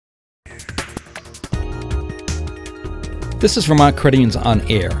This is Vermont Credit Unions on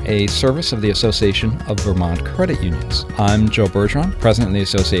Air, a service of the Association of Vermont Credit Unions. I'm Joe Bergeron, president of the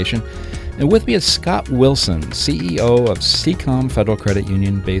association, and with me is Scott Wilson, CEO of Seacom Federal Credit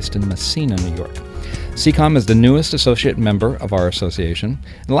Union based in Massena, New York. Seacom is the newest associate member of our association,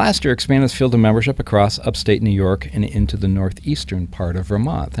 and last year expanded its field of membership across upstate New York and into the northeastern part of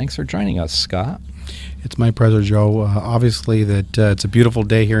Vermont. Thanks for joining us, Scott. It's my pleasure, Joe. Obviously, it's a beautiful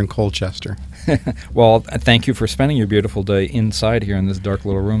day here in Colchester. Well, thank you for spending your beautiful day inside here in this dark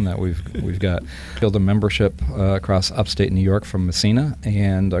little room that we've got. Field of membership across upstate New York from Massena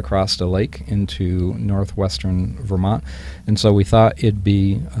and across the lake into northwestern Vermont, and so we thought it'd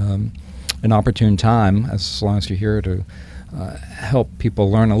be an opportune time, as long as you're here, to help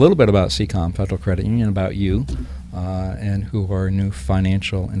people learn a little bit about Seacom Federal Credit Union, about you, and who our new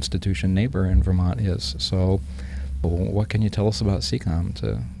financial institution neighbor in Vermont is. So what can you tell us about Seacom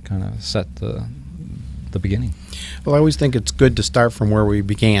to kind of set the beginning? Well, I always think it's good to start from where we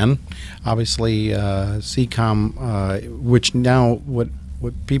began. Obviously, Seacom, which now what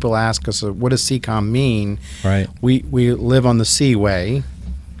people ask us, what does Seacom mean? Right. We live on the Seaway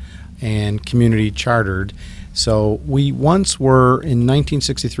and community chartered. So we once were, in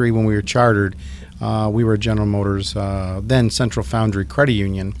 1963 when we were chartered, we were General Motors, then Central Foundry Credit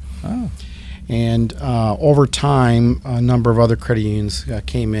Union. Oh. And over time, a number of other credit unions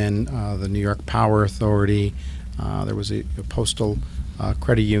came in, the New York Power Authority, there was a postal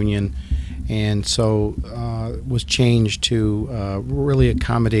credit union, and so it was changed to really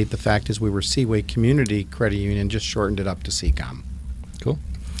accommodate the fact as we were Seaway Community Credit Union, just shortened it up to Seacom. Cool.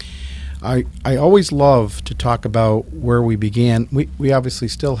 I always love to talk about where we began. We obviously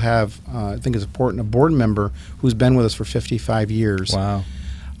still have, I think it's important, a board member who's been with us for 55 years. Wow.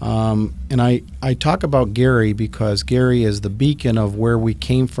 And I talk about Gary because Gary is the beacon of where we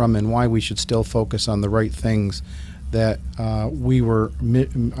came from and why we should still focus on the right things that we were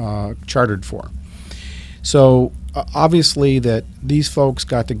chartered for. So obviously that these folks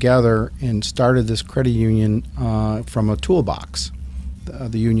got together and started this credit union from a toolbox,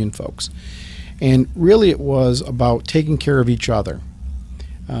 the union folks. And really it was about taking care of each other.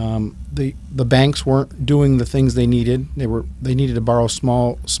 The banks weren't doing the things they needed. They needed to borrow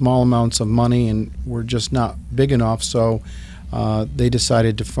small amounts of money and were just not big enough. So they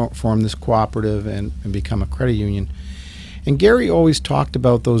decided to form this cooperative and become a credit union. And Gary always talked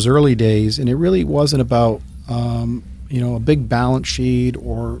about those early days, and it really wasn't about a big balance sheet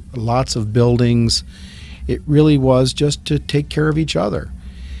or lots of buildings. It really was just to take care of each other.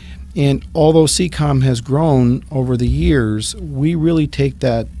 And although Seacom has grown over the years, we really take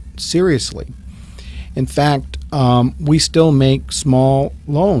that seriously. In fact, we still make small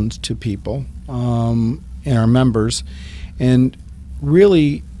loans to people and our members. And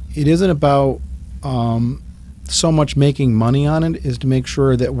really, it isn't about so much making money on it, is to make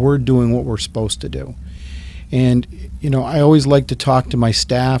sure that we're doing what we're supposed to do. And, I always like to talk to my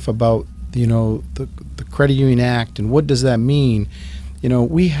staff about, the Credit Union Act and what does that mean.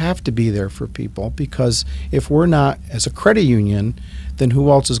 We have to be there for people, because if we're not as a credit union, then who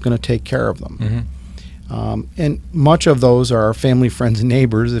else is going to take care of them? Mm-hmm. And much of those are our family, friends, and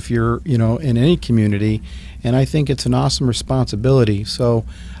neighbors if you're, in any community. And I think it's an awesome responsibility. So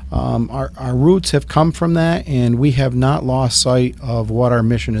our roots have come from that, and we have not lost sight of what our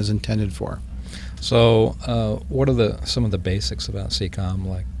mission is intended for. So what are some of the basics about Seacom,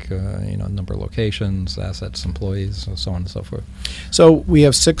 like number of locations, assets, employees, so on and so forth? So we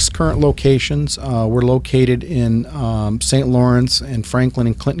have 6 current locations. We're located in St. Lawrence and Franklin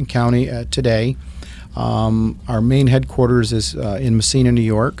and Clinton County today. Our main headquarters is in Massena, New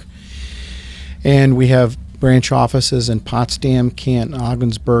York. And we have branch offices in Potsdam, Canton,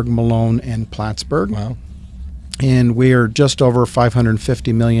 Ogdensburg, Malone, and Plattsburgh. Wow. And we are just over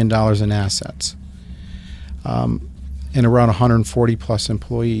 $550 million in assets. And around 140 plus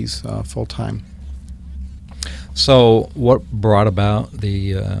employees full-time. So what brought about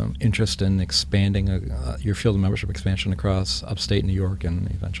the interest in expanding your field of membership expansion across upstate New York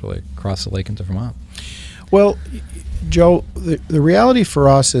and eventually across the lake into Vermont? Well, Joe, the reality for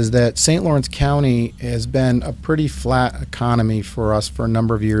us is that St. Lawrence County has been a pretty flat economy for us for a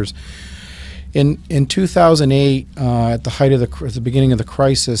number of years. In 2008, at the beginning of the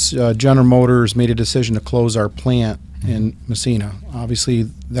crisis, General Motors made a decision to close our plant in Massena. Obviously,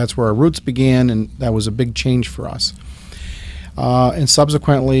 that's where our roots began, and that was a big change for us. And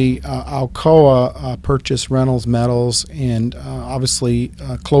subsequently, Alcoa purchased Reynolds Metals and obviously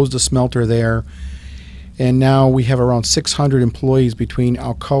closed a smelter there. And now we have around 600 employees between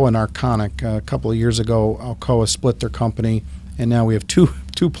Alcoa and Arconic. A couple of years ago, Alcoa split their company, and now we have two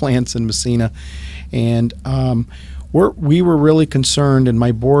plants in Massena. And we were really concerned, and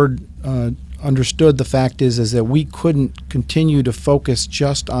my board understood the fact is that we couldn't continue to focus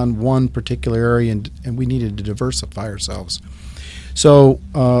just on one particular area, and we needed to diversify ourselves. So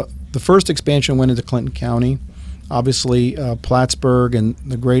the first expansion went into Clinton County. Obviously, Plattsburgh and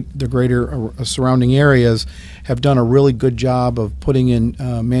the greater surrounding areas have done a really good job of putting in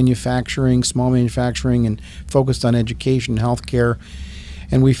manufacturing, small manufacturing, and focused on education and healthcare,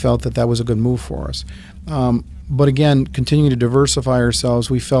 and we felt that was a good move for us. But again, continuing to diversify ourselves,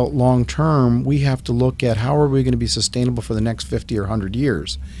 we felt long term we have to look at how are we going to be sustainable for the next 50 or 100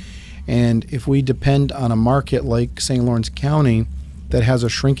 years. And if we depend on a market like St. Lawrence County that has a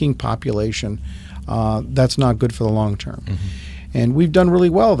shrinking population, that's not good for the long term. Mm-hmm. And we've done really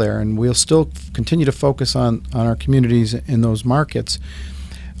well there, and we'll still continue to focus on our communities in those markets.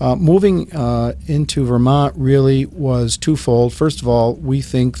 Moving into Vermont really was twofold. First of all, we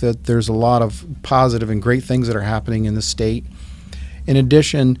think that there's a lot of positive and great things that are happening in the state. In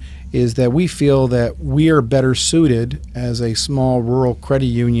addition, is that we feel that we are better suited as a small rural credit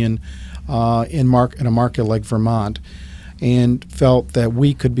union in a market like Vermont, and felt that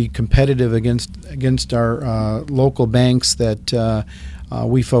we could be competitive against our local banks that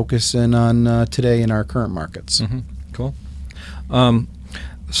we focus in on today in our current markets. Mm-hmm. Cool.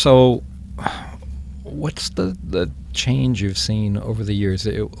 So, what's the change you've seen over the years?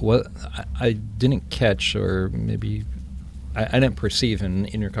 What I didn't catch, or maybe I didn't perceive in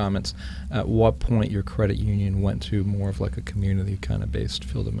your comments, at what point your credit union went to more of like a community kind of based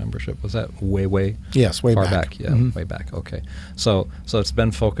field of membership. Was that way yes, way far back? Yeah, mm-hmm. Way back. Okay, so it's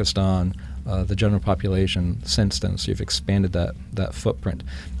been focused on the general population since then. So you've expanded that footprint,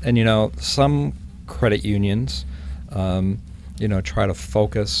 and some credit unions. Try to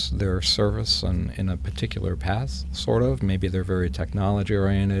focus their service in a particular path, sort of. Maybe they're very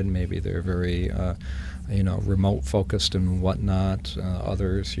technology-oriented. Maybe they're very, remote-focused and whatnot.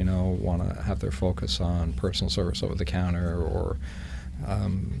 Others, want to have their focus on personal service over the counter or,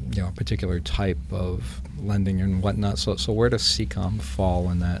 a particular type of lending and whatnot. So where does CCOM fall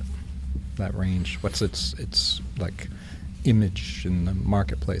in that range? What's its like image in the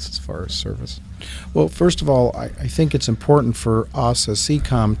marketplace as far as service? Well, first of all, I think it's important for us as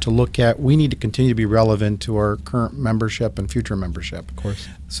CCOM to look at, we need to continue to be relevant to our current membership and future membership. Of course.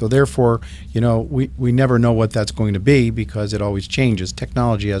 So therefore, we never know what that's going to be because it always changes.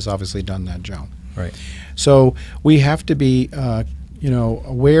 Technology has obviously done that, Joe. Right. So we have to be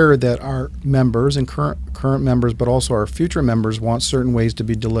aware that our members and current members, but also our future members, want certain ways to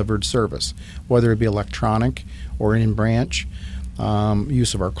be delivered service, whether it be electronic or in branch,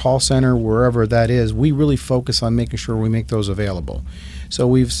 use of our call center, wherever that is. We really focus on making sure we make those available. So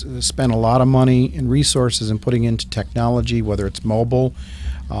we've spent a lot of money and resources in putting into technology, whether it's mobile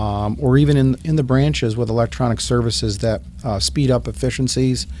or even in the branches with electronic services that speed up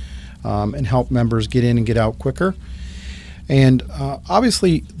efficiencies and help members get in and get out quicker. And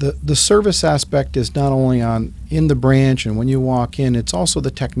obviously, the service aspect is not only in the branch and when you walk in, it's also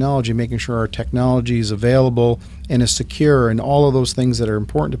the technology, making sure our technology is available and is secure and all of those things that are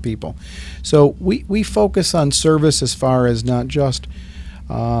important to people. So we focus on service as far as not just,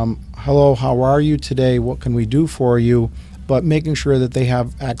 hello, how are you today, what can we do for you, but making sure that they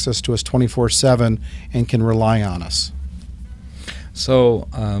have access to us 24/7 and can rely on us. So,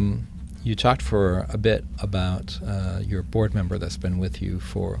 you talked for a bit about your board member that's been with you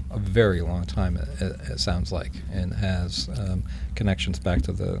for a very long time, it sounds like, and has connections back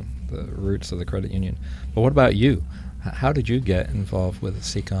to the roots of the credit union. But what about you? How did you get involved with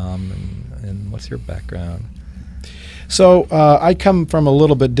CCOM, and what's your background? So I come from a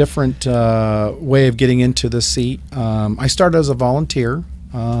little bit different way of getting into the seat. I started as a volunteer.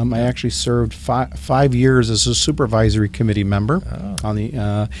 I actually served 5 years as a supervisory committee member on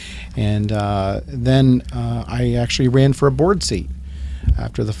the, and then I actually ran for a board seat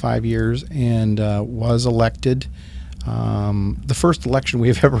after the 5 years and was elected. The first election we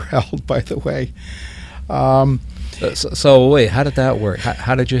have ever held, by the way. So wait, how did that work?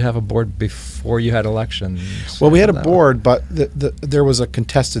 How did you have a board before you had elections? Well, we had a board, but there was a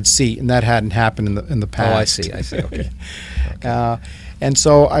contested seat, and that hadn't happened in the past. Oh, I see. Okay. And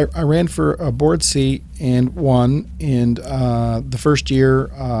so I ran for a board seat and won. And the first year,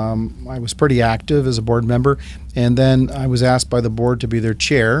 I was pretty active as a board member. And then I was asked by the board to be their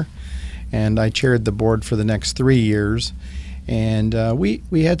chair, and I chaired the board for the next 3 years. And we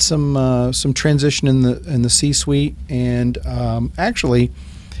had some transition in the C-suite, and actually,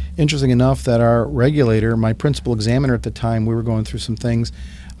 interesting enough, that our regulator, my principal examiner at the time, we were going through some things.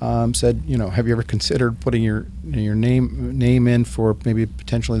 Said, have you ever considered putting your name in for maybe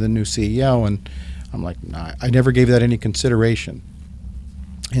potentially the new CEO? And I'm like, nah, I never gave that any consideration.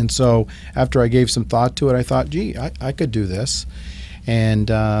 And so after I gave some thought to it, I thought, gee, I could do this. And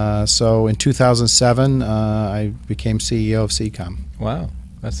so in 2007, I became CEO of CCOM. Wow,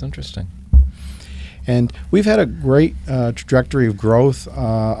 that's interesting. And we've had a great trajectory of growth.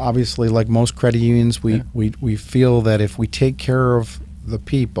 Obviously, like most credit unions, we feel that if we take care of the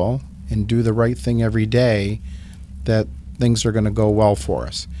people and do the right thing every day, that things are going to go well for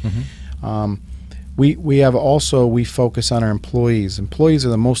us. Mm-hmm. We focus on our employees. Employees are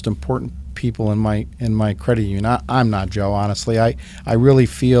the most important people in my credit union. I'm not, Joe, honestly. I really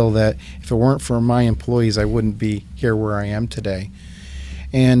feel that if it weren't for my employees, I wouldn't be here where I am today.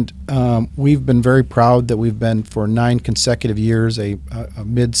 And we've been very proud that we've been for 9 consecutive years a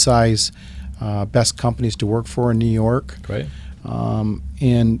mid-size best companies to work for in New York. Great.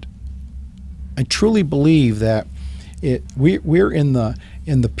 And I truly believe that we're in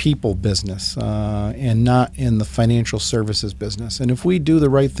the people business and not in the financial services business. And if we do the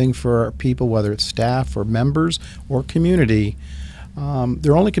right thing for our people, whether it's staff or members or community,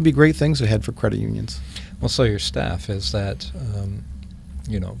 there only can be great things ahead for credit unions. Well, so your staff is that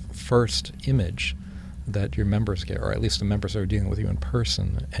first image that your members get, or at least the members that are dealing with you in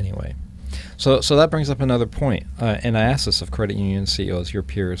person anyway. So that brings up another point, and I ask this of credit union CEOs, your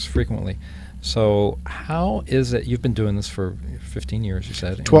peers, frequently. So how is it, you've been doing this for 15 years, you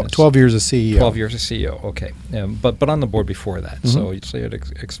said? 12 years as CEO. 12 years as CEO, okay. But on the board before that. Mm-hmm. So you had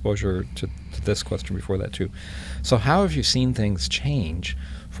exposure to this question before that too. So how have you seen things change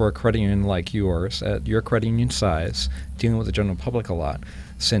for a credit union like yours, at your credit union size, dealing with the general public a lot,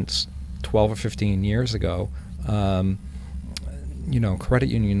 since 12 or 15 years ago? Credit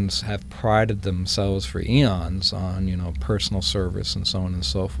unions have prided themselves for eons on, personal service and so on and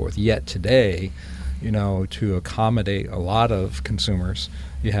so forth. Yet today, to accommodate a lot of consumers,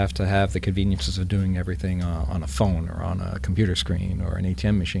 you have to have the conveniences of doing everything on a phone or on a computer screen or an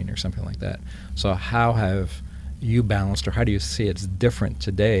ATM machine or something like that. So how have you balanced, or how do you see it's different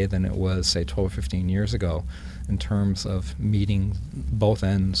today than it was, say, 12 or 15 years ago in terms of meeting both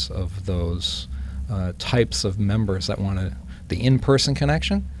ends of those types of members that want the in-person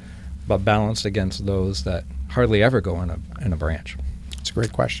connection, but balanced against those that hardly ever go in a branch? It's a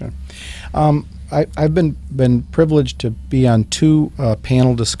great question. I've been privileged to be on 2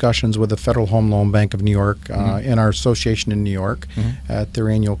 panel discussions with the Federal Home Loan Bank of New York in our association in New York at their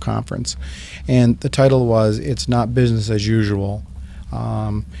annual conference. And the title was, "It's Not Business as Usual."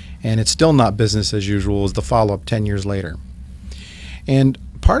 And it's still not business as usual, is the follow-up 10 years later. And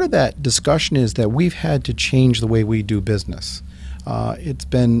part of that discussion is that we've had to change the way we do business. It's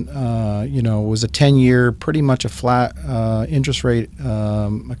been, it was a 10-year, pretty much a flat interest rate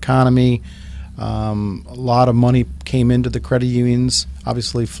economy. A lot of money came into the credit unions,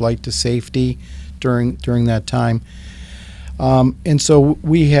 obviously flight to safety during that time. And so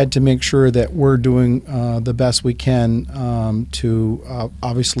we had to make sure that we're doing the best we can to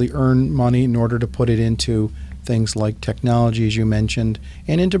obviously earn money in order to put it into things like technology, as you mentioned,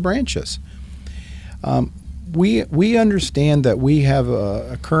 and into branches. We understand that we have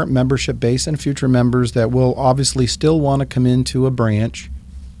a current membership base and future members that will obviously still want to come into a branch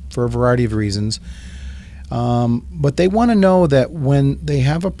for a variety of reasons. But they want to know that when they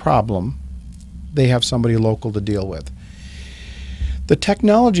have a problem, they have somebody local to deal with. The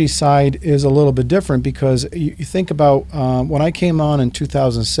technology side is a little bit different because you think about when I came on in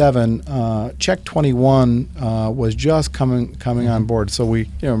 2007, Check 21 was just coming on board. So we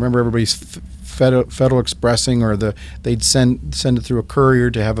remember everybody's Federal Expressing, or they'd send it through a courier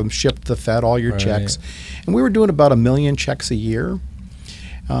to have them shipped to the Fed, all your checks. And we were doing about 1 million checks a year.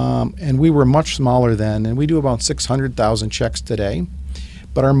 And we were much smaller then, and we do about 600,000 checks today.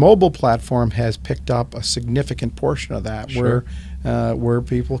 But our mobile platform has picked up a significant portion of that, Sure. where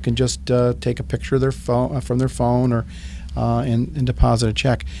people can just take a picture of their phone from their phone or and deposit a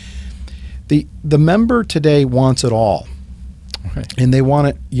check. The member today wants it all, Right. and they want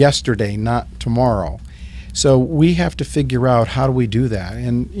it yesterday, not tomorrow. So we have to figure out how do we do that.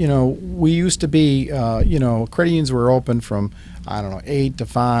 And we used to be, credit unions were open from 8 to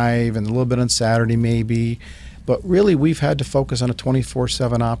 5, and a little bit on Saturday maybe. But really, we've had to focus on a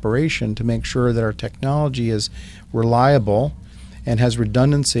 24/7 operation to make sure that our technology is reliable and has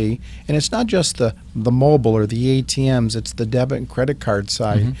redundancy. And it's not just the mobile or the ATMs; it's the debit and credit card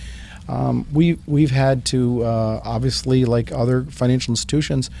side. We've had to obviously, like other financial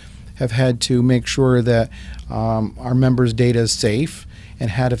institutions, have had to make sure that our members' data is safe,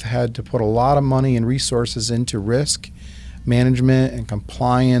 and have had to put a lot of money and resources into risk management and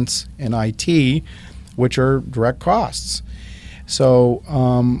compliance and IT, which are direct costs. So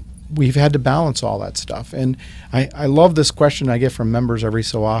we've had to balance all that stuff. And I love this question I get from members every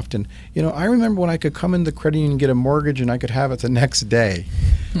so often. I remember when I could come into the credit union and get a mortgage and I could have it the next day.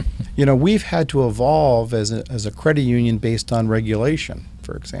 We've had to evolve as a credit union based on regulation,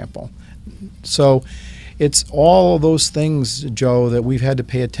 for example. So it's all of those things, Joe, that we've had to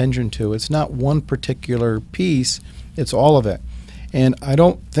pay attention to. It's not one particular piece, it's all of it. And I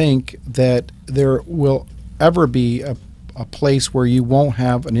don't think that there will ever be a place where you won't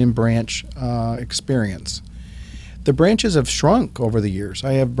have an in-branch experience. The branches have shrunk over the years.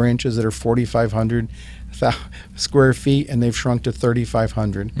 I have branches that are 4,500 square feet, and they've shrunk to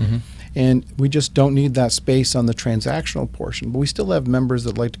 3,500. Mm-hmm. And we just don't need that space on the transactional portion. But we still have members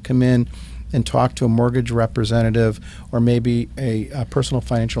that like to come in and talk to a mortgage representative or maybe a personal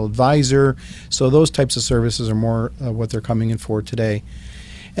financial advisor. So those types of services are more what they're coming in for today.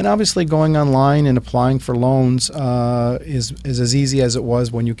 And obviously going online and applying for loans is as easy as it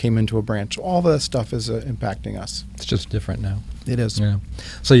was when you came into a branch. All that stuff is impacting us. It's just different now. It is. Yeah.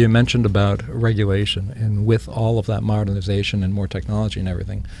 So you mentioned about regulation, and with all of that modernization and more technology and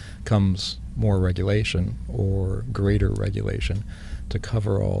everything comes more regulation or greater regulation to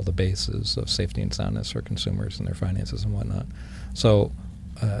cover all the bases of safety and soundness for consumers and their finances and whatnot. So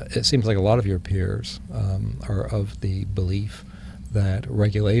it seems like a lot of your peers are of the belief that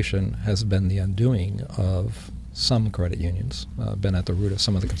regulation has been the undoing of some credit unions, been at the root of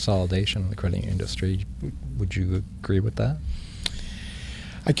some of the consolidation in the credit union industry. Would you agree with that?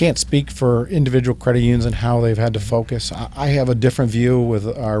 I can't speak for individual credit unions and how they've had to focus. I have a different view with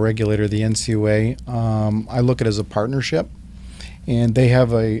our regulator, the NCUA. I look at it as a partnership, and they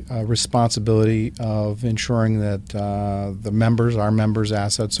have a responsibility of ensuring that our members'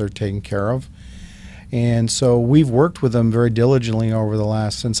 assets are taken care of. And so we've worked with them very diligently over the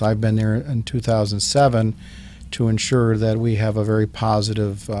last, since I've been there in 2007, to ensure that we have a very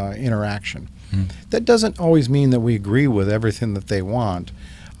positive interaction. That doesn't always mean that we agree with everything that they want,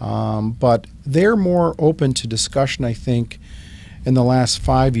 but they're more open to discussion, I think, in the last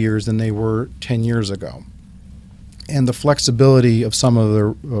 5 years than they were 10 years ago. And the flexibility of some of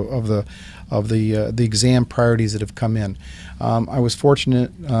the exam priorities that have come in. I was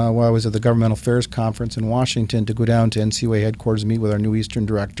fortunate while I was at the Governmental Affairs Conference in Washington to go down to NCUA headquarters and meet with our new Eastern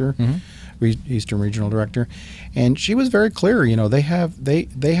Director, Eastern Regional Director, and she was very clear. They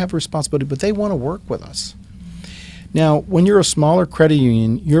have responsibility, but they want to work with us. Now, when you're a smaller credit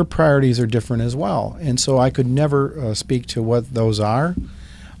union, your priorities are different as well, and so I could never speak to what those are.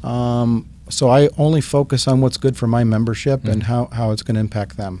 So I only focus on what's good for my membership and how it's going to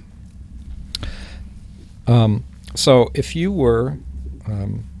impact them. So if you were,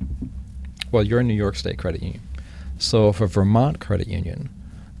 you're a New York State credit union. So if a Vermont credit union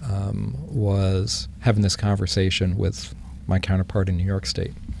was having this conversation with my counterpart in New York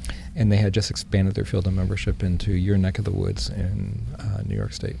State, and they had just expanded their field of membership into your neck of the woods in New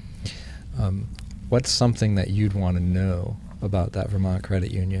York State, what's something that you'd want to know about that Vermont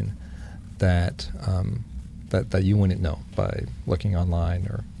credit union that you wouldn't know by looking online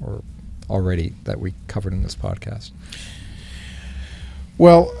or already that we covered in this podcast?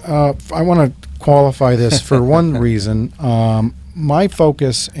 Well, I want to qualify this for one reason. My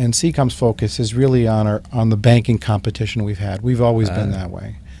focus and CCOM's focus is really on the banking competition we've had. We've always been that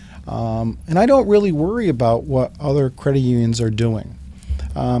way. And I don't really worry about what other credit unions are doing.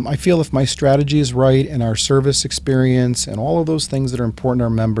 I feel if my strategy is right and our service experience and all of those things that are important to our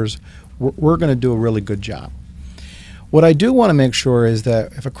members, we're going to do a really good job. What I do want to make sure is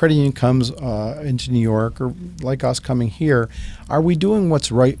that if a credit union comes into New York, or like us coming here, are we doing what's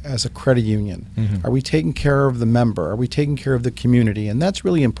right as a credit union? Mm-hmm. Are we taking care of the member? Are we taking care of the community? And that's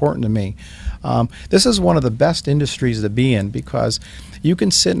really important to me. This is one of the best industries to be in because you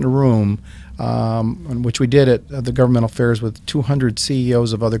can sit in a room, which we did at the Governmental Affairs with 200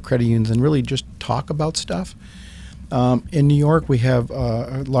 CEOs of other credit unions and really just talk about stuff. In New York, we have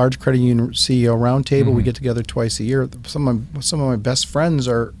a large credit union CEO roundtable. Mm-hmm. We get together twice a year. Some of my best friends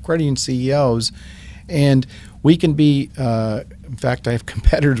are credit union CEOs, and we can be. In fact, I have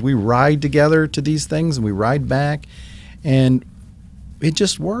competitors. We ride together to these things, and we ride back, and it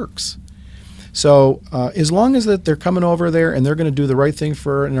just works. So as long as that they're coming over there and they're going to do the right thing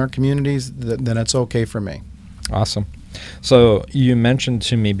in our communities, then it's okay for me. Awesome. So you mentioned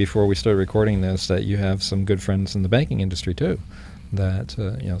to me before we started recording this that you have some good friends in the banking industry too, that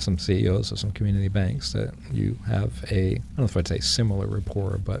some CEOs of some community banks that you have I don't know if I'd say similar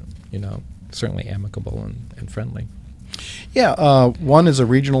rapport, but certainly amicable and friendly. Yeah, one is a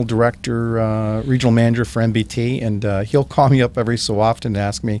regional director, regional manager for MBT, and he'll call me up every so often to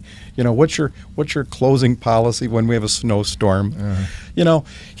ask me, what's your closing policy when we have a snowstorm?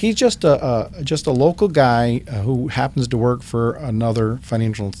 He's just a local guy who happens to work for another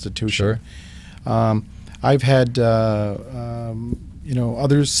financial institution. Sure. I've had other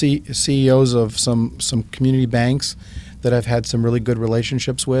CEOs of some community banks that I've had some really good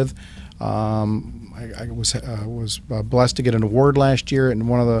relationships with. I was blessed to get an award last year, and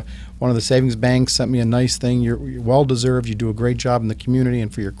one of the savings banks sent me a nice thing. You're well deserved. You do a great job in the community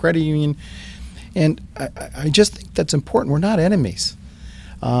and for your credit union, and I just think that's important. We're not enemies.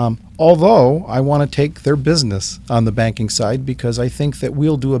 Although I want to take their business on the banking side, because I think that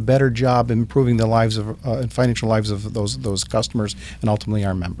we'll do a better job improving the lives of and financial lives of those customers and ultimately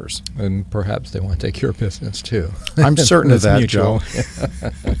our members. And perhaps they want to take your business too. I'm certain of that, mutual.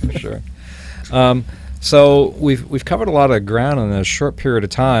 Joe. Sure. So we've covered a lot of ground in a short period of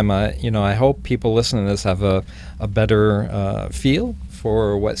time. I hope people listening to this have a better feel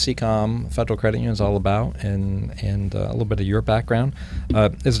for what CCOM Federal Credit Union is all about, and a little bit of your background.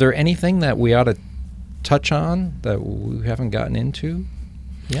 Is there anything that we ought to touch on that we haven't gotten into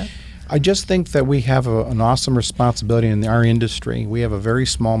yet? I just think that we have an awesome responsibility in our industry. We have a very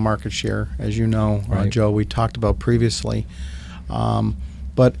small market share, as you know, right. Joe, we talked about previously.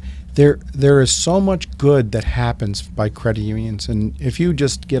 But there is so much good that happens by credit unions. And if you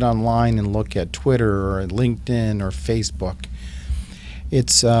just get online and look at Twitter or LinkedIn or Facebook,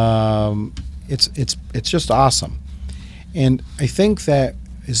 it's just awesome. And I think that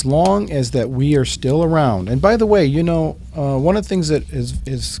as long as that we are still around, and by the way, one of the things that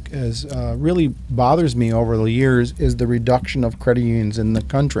is really bothers me over the years is the reduction of credit unions in the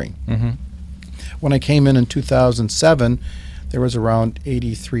country. Mm-hmm. When I came in 2007, there was around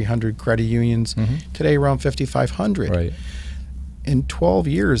 8,300 credit unions. Mm-hmm. Today, around 5,500. Right. In 12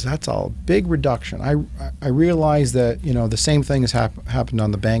 years, that's a big reduction. I realize that the same thing has happened on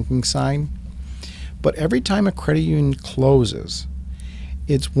the banking side, but every time a credit union closes,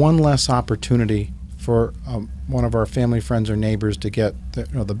 it's one less opportunity for one of our family, friends, or neighbors to get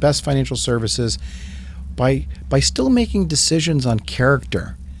the best financial services by still making decisions on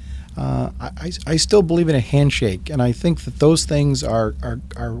character. I still believe in a handshake, and I think that those things are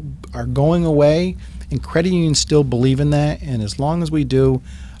going away, and credit unions still believe in that. And as long as we do,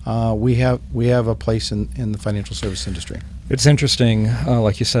 we have a place in the financial service industry. It's interesting,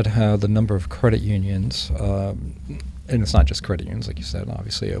 like you said, how the number of credit unions, and it's not just credit unions, like you said,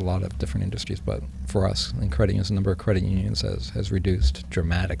 obviously a lot of different industries, but for us in credit unions, the number of credit unions has reduced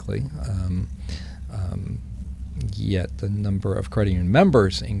dramatically. Yet the number of credit union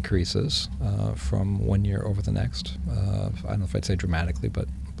members increases from one year over the next. I don't know if I'd say dramatically, but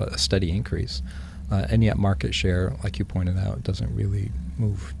a steady increase. And yet market share, like you pointed out, doesn't really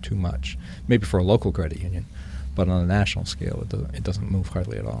move too much. Maybe for a local credit union, but on a national scale, it doesn't move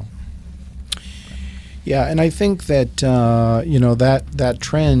hardly at all. Yeah, and I think that that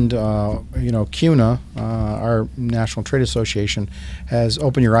trend, CUNA, our National Trade Association, has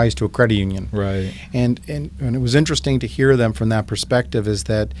opened your eyes to a credit union. Right. And it was interesting to hear them from that perspective. Is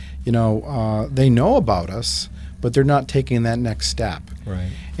that they know about us, but they're not taking that next step.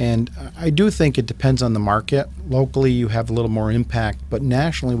 Right. And I do think it depends on the market. Locally, you have a little more impact, but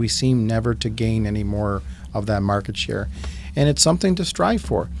nationally, we seem never to gain any more of that market share, and it's something to strive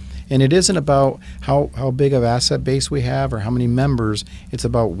for. And it isn't about how big of asset base we have or how many members. It's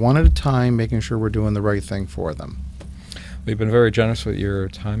about one at a time, making sure we're doing the right thing for them. We've been very generous with your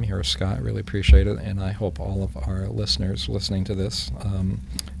time here, Scott. Really appreciate it, and I hope all of our listeners listening to this,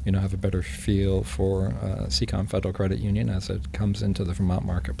 have a better feel for CCOM Federal Credit Union as it comes into the Vermont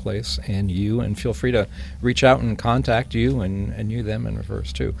marketplace, and feel free to reach out and contact you, and you them in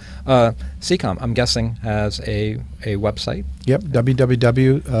reverse too. CCOM, I'm guessing, has a website. Yep,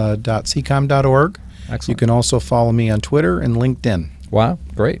 www.ccom.org. Excellent. You can also follow me on Twitter and LinkedIn. Wow,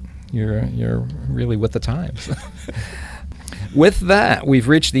 great! You're really with the times. With that, we've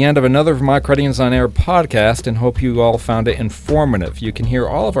reached the end of another Vermont Credit Unions on Air podcast, and hope you all found it informative. You can hear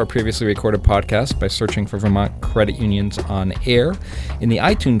all of our previously recorded podcasts by searching for Vermont Credit Unions on Air in the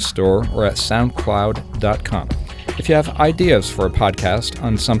iTunes Store or at SoundCloud.com. If you have ideas for a podcast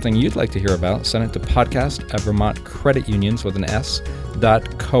on something you'd like to hear about, send it to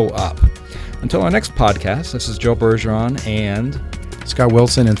podcast@VermontCreditUnions.co-op. Until our next podcast, this is Joe Bergeron and Scott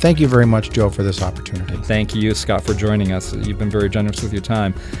Wilson, and thank you very much, Joe, for this opportunity. Thank you, Scott, for joining us. You've been very generous with your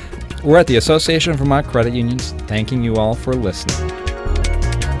time. We're at the Association of Vermont Credit Unions, thanking you all for listening.